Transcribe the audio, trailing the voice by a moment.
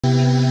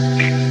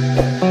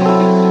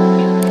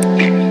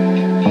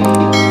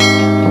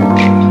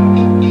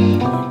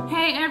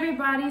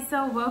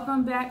So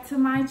welcome back to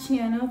my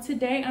channel.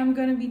 Today I'm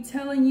going to be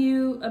telling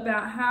you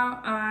about how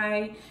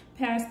I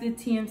passed the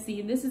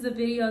TMC. This is a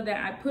video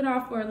that I put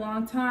off for a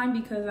long time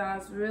because I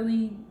was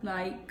really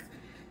like,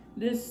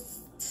 this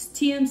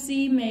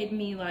TMC made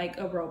me like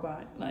a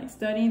robot. Like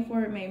studying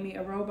for it made me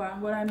a robot.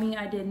 What I mean,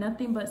 I did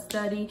nothing but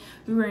study.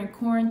 We were in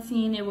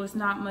quarantine. It was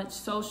not much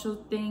social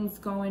things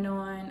going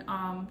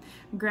on.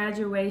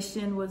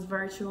 Graduation was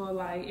virtual.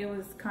 Like it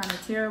was kind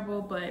of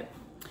terrible, but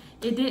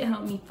it did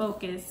help me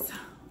focus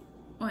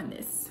on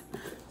this.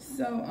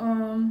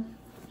 So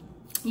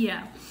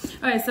yeah,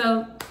 all right,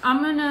 so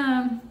I'm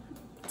gonna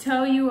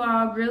tell you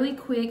all really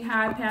quick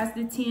how I passed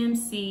the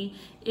TMC.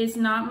 It's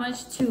not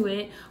much to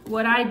it.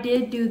 What I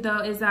did do though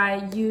is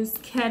I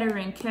used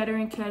Kettering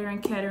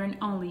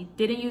only.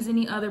 Didn't use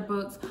any other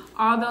books.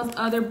 All those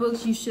other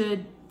books you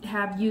should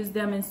have used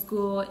them in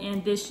school,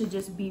 and this should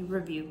just be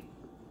review.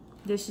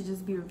 This should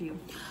just be review.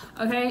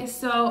 Okay,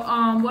 so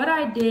what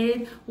I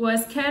did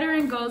was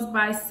Kettering goes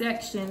by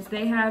sections.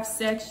 They have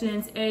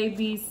sections A,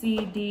 B,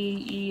 C,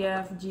 D, E,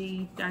 F,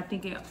 G. I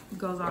think it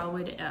goes all the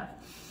way to F.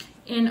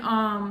 And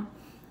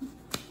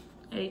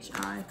H,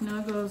 I. No,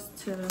 it goes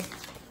to,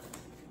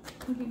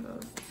 I think it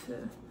goes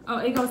to, oh,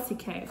 it goes to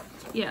K.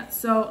 Yeah,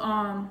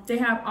 so they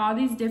have all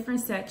these different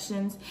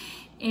sections,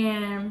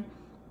 and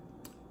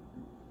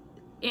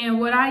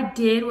what I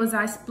did was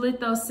I split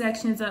those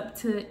sections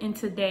up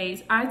into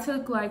days. I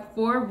took like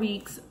 4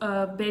 weeks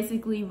of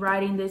basically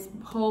writing this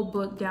whole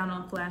book down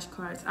on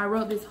flashcards. I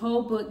wrote this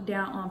whole book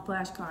down on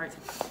flashcards.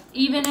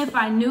 Even if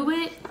I knew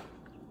it,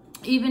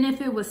 even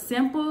if it was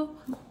simple,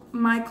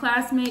 my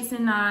classmates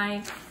and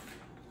I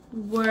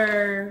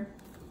were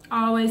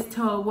always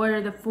told what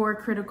are the 4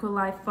 critical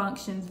life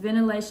functions: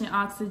 ventilation,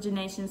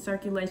 oxygenation,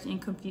 circulation,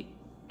 and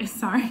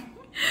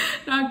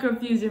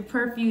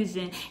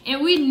perfusion.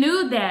 And we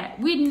knew that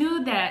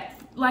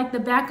like the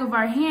back of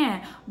our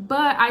hand,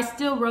 but I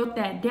still wrote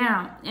that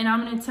down, and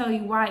I'm going to tell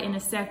you why in a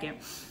second.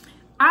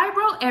 I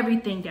wrote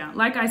everything down.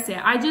 Like I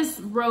said, I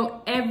just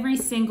wrote every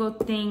single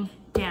thing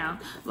down.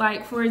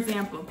 Like for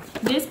example,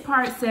 this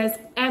part says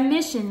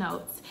admission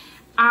notes.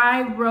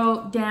 I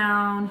wrote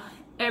down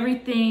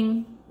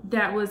everything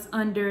that was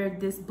under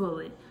this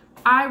bullet.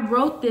 I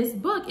wrote this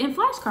book in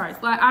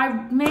flashcards. Like I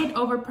made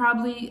over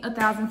probably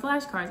 1,000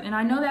 flashcards. And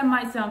I know that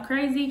might sound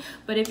crazy,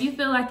 but if you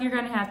feel like you're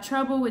gonna have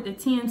trouble with the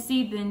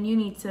TMC, then you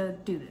need to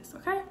do this,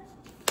 okay?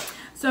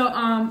 So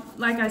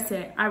like I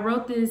said, I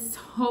wrote this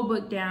whole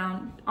book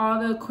down, all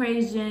the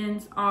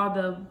equations, all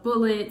the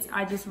bullets,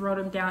 I just wrote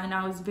them down, and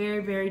I was very,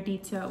 very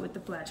detailed with the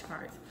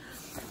flashcards.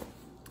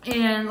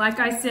 And like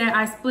I said,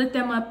 I split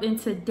them up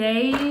into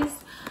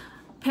days.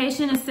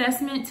 Patient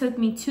assessment took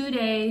me 2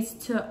 days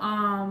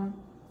to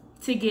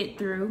get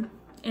through,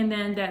 and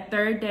then that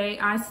 3rd day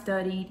I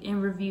studied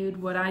and reviewed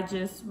what I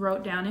just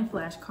wrote down in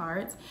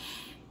flashcards.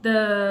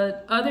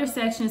 The other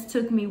sections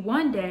took me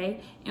 1 day,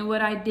 and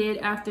what I did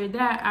after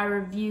that, I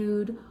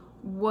reviewed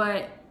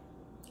what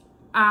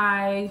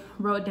I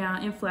wrote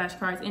down in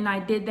flashcards, and I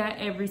did that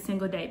every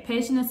single day.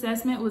 Patient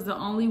assessment was the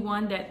only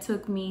one that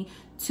took me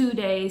 2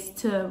 days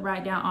to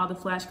write down all the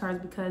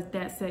flashcards because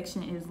that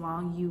section is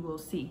long, you will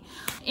see.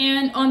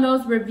 And on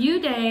those review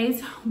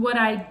days, what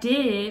I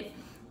did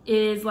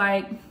is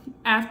like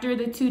after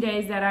the 2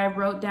 days that I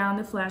wrote down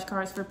the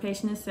flashcards for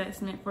patient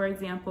assessment, for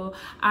example,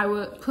 I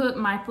would put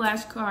my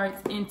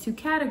flashcards into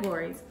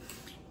categories.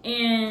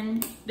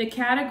 And the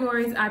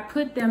categories, I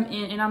put them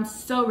in, and I'm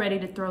so ready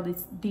to throw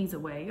these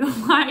away.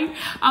 Like,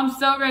 I'm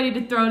so ready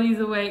to throw these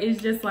away.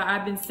 It's just like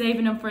I've been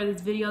saving them for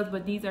these videos,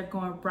 but these are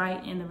going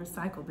right in the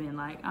recycle bin.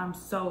 Like, I'm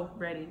so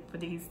ready for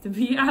these to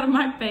be out of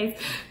my face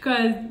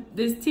because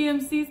this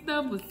TMC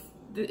stuff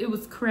it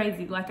was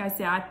crazy. Like I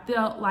said, I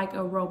felt like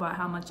a robot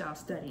how much I was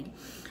studying.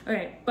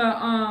 Okay,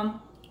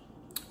 but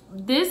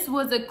this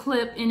was a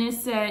clip, and it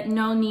said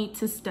no need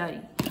to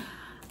study.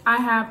 I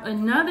have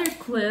another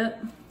clip.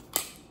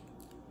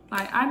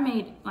 Like I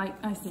made, like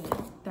I said,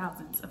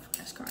 thousands of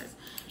flashcards.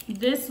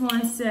 This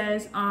one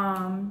says,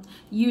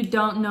 you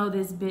don't know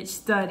this bitch,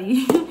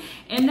 study.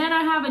 And then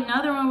I have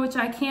another one which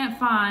I can't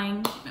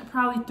find. I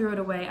probably threw it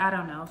away, I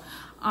don't know.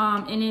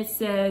 And it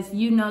says,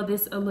 you know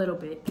this a little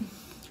bit.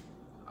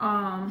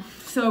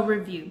 So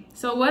review.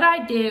 So what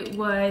I did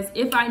was,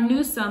 if I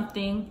knew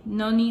something,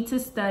 no need to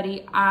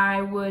study,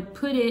 I would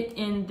put it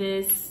in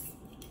this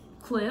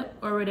clip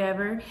or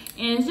whatever,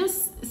 and it's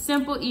just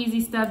simple, easy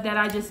stuff that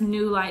I just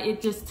knew. Like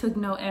it just took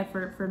no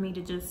effort for me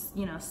to just,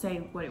 you know, say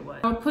what it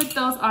was. I would put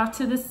those off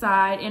to the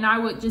side, and I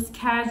would just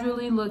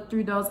casually look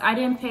through those. I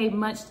didn't pay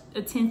much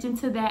attention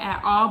to that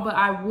at all, but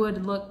I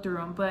would look through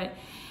them, but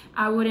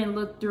I wouldn't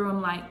look through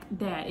them like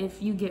that,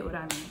 if you get what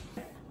I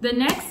mean. The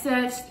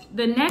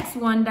next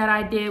one that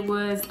I did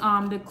was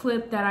the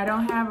clip that I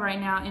don't have right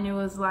now, and it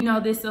was like, you know,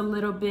 this a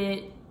little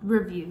bit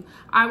review.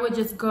 I would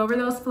just go over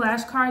those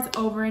flashcards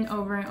over and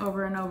over and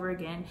over and over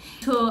again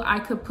until I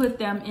could put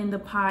them in the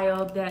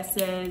pile that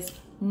says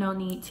no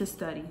need to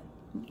study.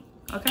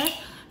 Okay,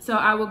 so So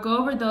I would go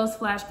over those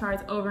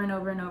flashcards over and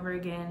over and over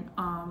again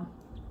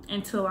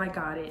until I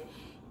got it.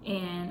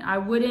 And I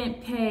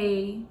wouldn't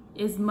pay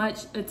as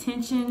much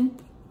attention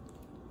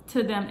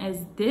to them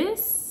as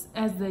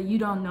the you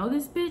don't know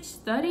this bitch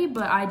study,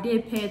 but I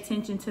did pay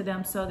attention to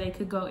them so they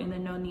could go in the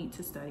no need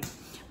to study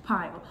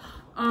pile.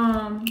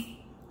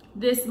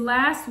 This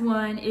last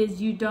one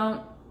is you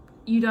don't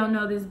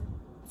know this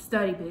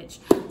study bitch.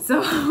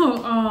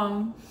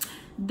 So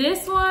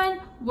this one,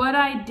 what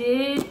I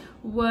did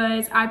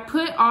was I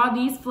put all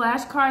these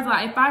flashcards,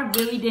 like if I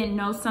really didn't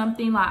know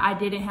something, like I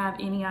didn't have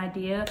any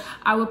idea,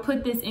 I would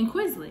put this in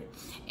Quizlet.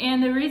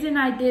 And the reason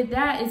I did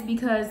that is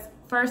because,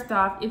 first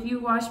off, if you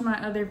watch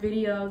my other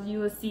videos, you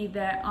will see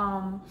that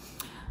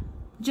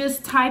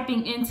just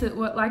typing into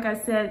what, like I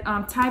said,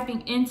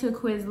 typing into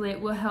Quizlet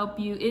will help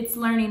you. It's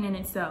learning in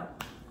itself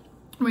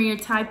when you're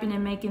typing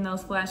and making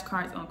those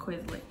flashcards on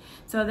Quizlet.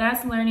 So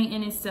that's learning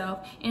in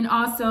itself. And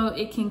also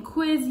it can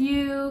quiz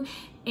you,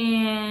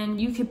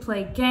 and you could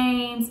play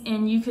games,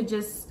 and you could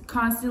just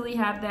constantly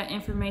have that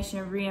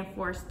information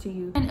reinforced to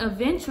you. And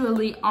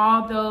eventually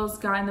all those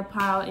got in the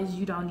pile is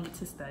you don't need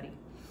to study.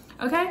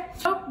 Okay,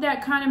 hope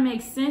that kind of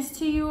makes sense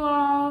to you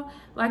all.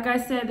 Like I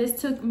said,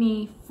 this took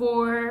me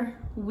 4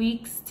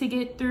 weeks to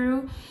get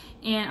through,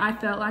 and I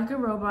felt like a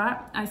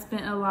robot. I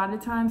spent a lot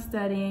of time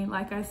studying.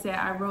 Like I said,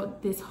 I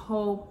wrote this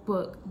whole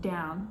book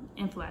down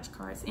in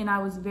flashcards, and I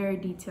was very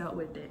detailed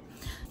with it.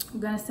 I'm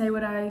gonna say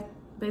what I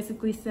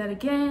basically said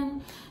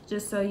again,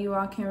 just so you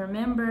all can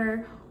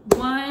remember.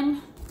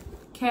 1,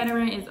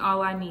 Kettering is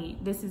all I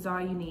need. This is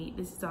all you need.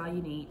 This is all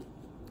you need.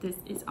 This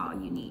is all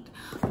you need,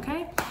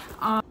 okay?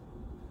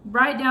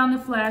 Write down the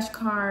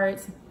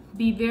flashcards,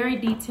 be very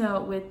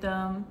detailed with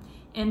them,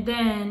 and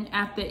then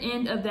at the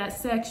end of that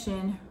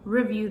section,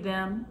 review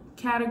them,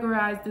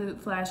 categorize the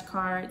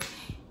flashcards,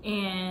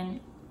 and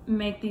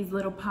make these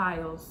little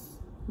piles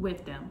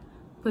with them.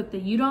 Put the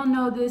you don't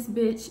know this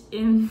bitch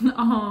in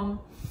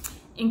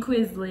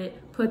Quizlet,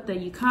 put the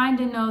you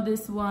kinda know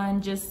this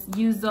one, just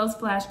use those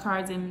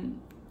flashcards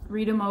and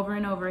read them over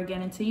and over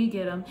again until you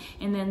get them,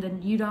 and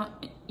then you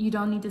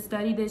don't need to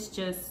study this,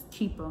 just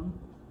keep them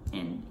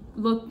and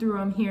look through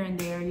them here and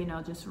there, you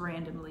know, just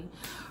randomly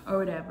or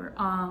whatever.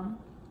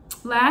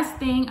 Last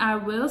thing I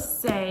will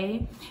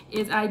say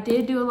is I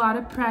did do a lot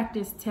of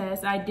practice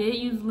tests. I did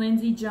use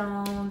Lindsey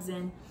Jones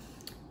and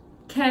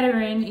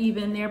Kettering,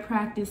 even their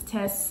practice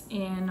tests,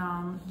 and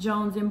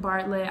Jones and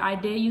Bartlett. I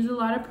did use a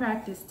lot of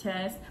practice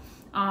tests.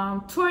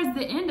 Towards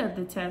the end of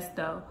the test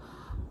though,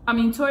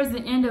 towards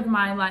the end of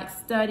my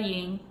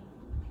studying,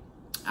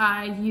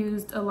 I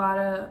used a lot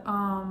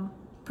of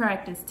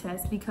practice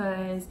tests,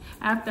 because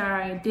after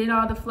I did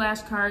all the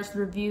flashcards,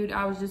 reviewed,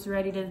 I was just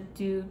ready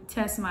to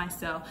test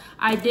myself.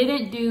 I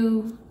didn't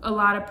do a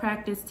lot of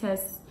practice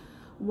tests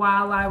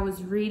while I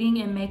was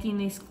reading and making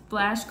these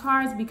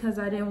flashcards, because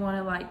I didn't want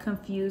to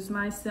confuse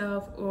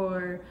myself,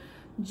 or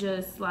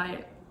just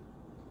I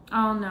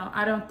don't know.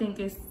 I don't think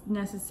it's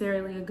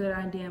necessarily a good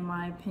idea, in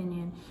my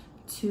opinion,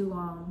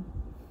 to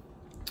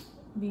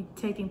be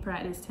taking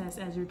practice tests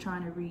as you're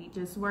trying to read.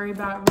 Just worry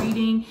about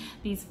reading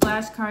these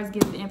flashcards,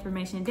 get the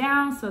information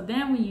down, so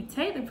then when you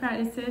take the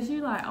practice test,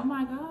 you're like, oh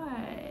my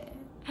god,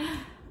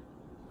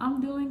 I'm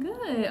doing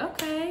good,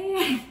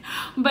 okay.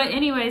 But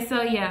anyway,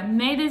 so yeah,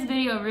 made this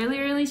video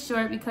really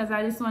short because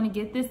I just want to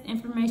get this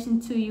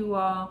information to you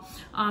all.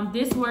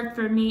 This worked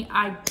for me.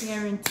 I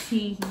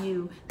guarantee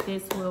you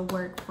this will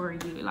work for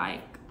you. If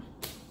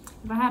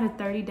I had a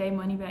 30-day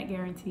money-back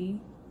guarantee,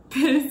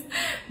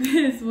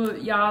 this will,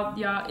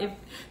 y'all, if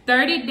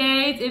 30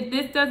 days, if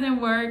this doesn't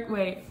work,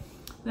 wait,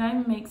 does that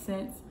even make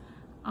sense?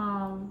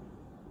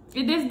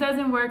 If this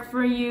doesn't work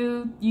for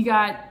you, you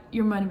got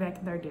your money back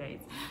in 30 days.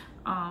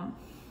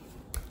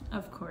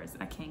 Of course,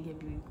 I can't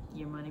give you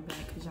your money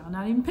back because y'all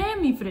not even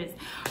paying me for this.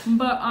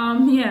 But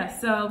yeah,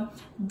 so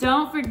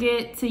don't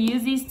forget to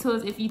use these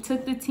tools. If you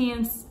took the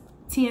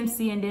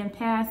TMC and didn't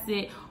pass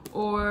it,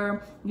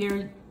 or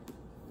you're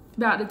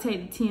about to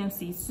take the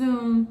TMC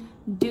soon,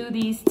 do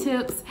these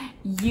tips,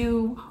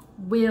 you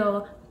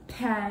will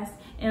pass.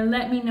 And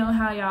let me know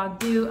how y'all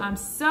do. I'm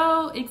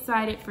so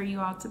excited for you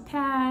all to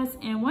pass.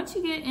 And once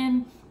you get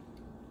in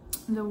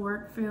the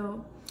work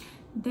field,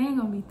 they ain't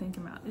gonna be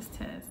thinking about this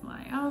test.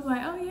 I was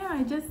like, oh yeah,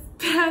 I just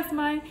passed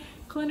my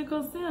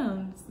clinical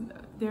sims.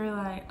 They're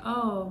like,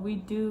 oh, we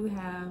do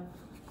have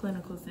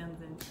clinical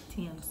sims and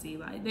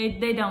TMC.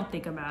 They don't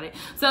think about it.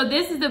 So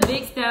this is the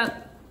big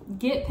step.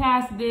 Get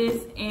past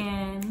this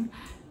and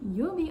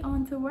you'll be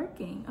on to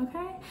working,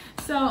 okay?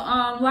 So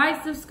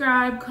like,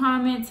 subscribe,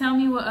 comment, tell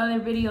me what other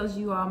videos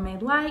you all may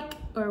like,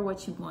 or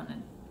what you want to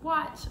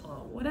watch, or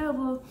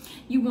whatever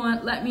you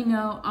want. Let me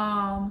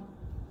know.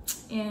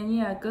 And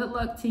yeah, good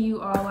luck to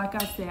you all. Like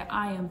I said,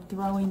 I am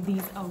throwing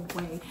these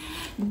away.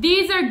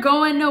 These are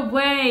going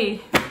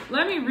away.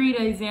 Let me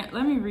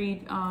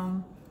read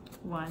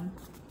one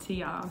to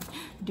y'all.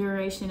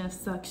 Duration of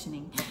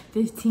suctioning,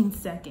 15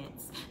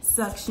 seconds.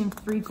 Suction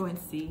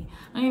frequency,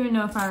 I don't even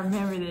know if I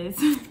remember this.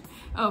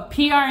 Oh,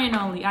 PRN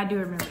only, I do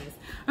remember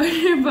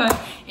this. But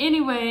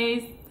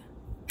anyways,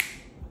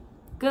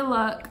 good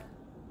luck.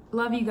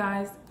 Love you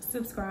guys.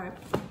 Subscribe.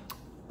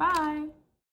 Bye.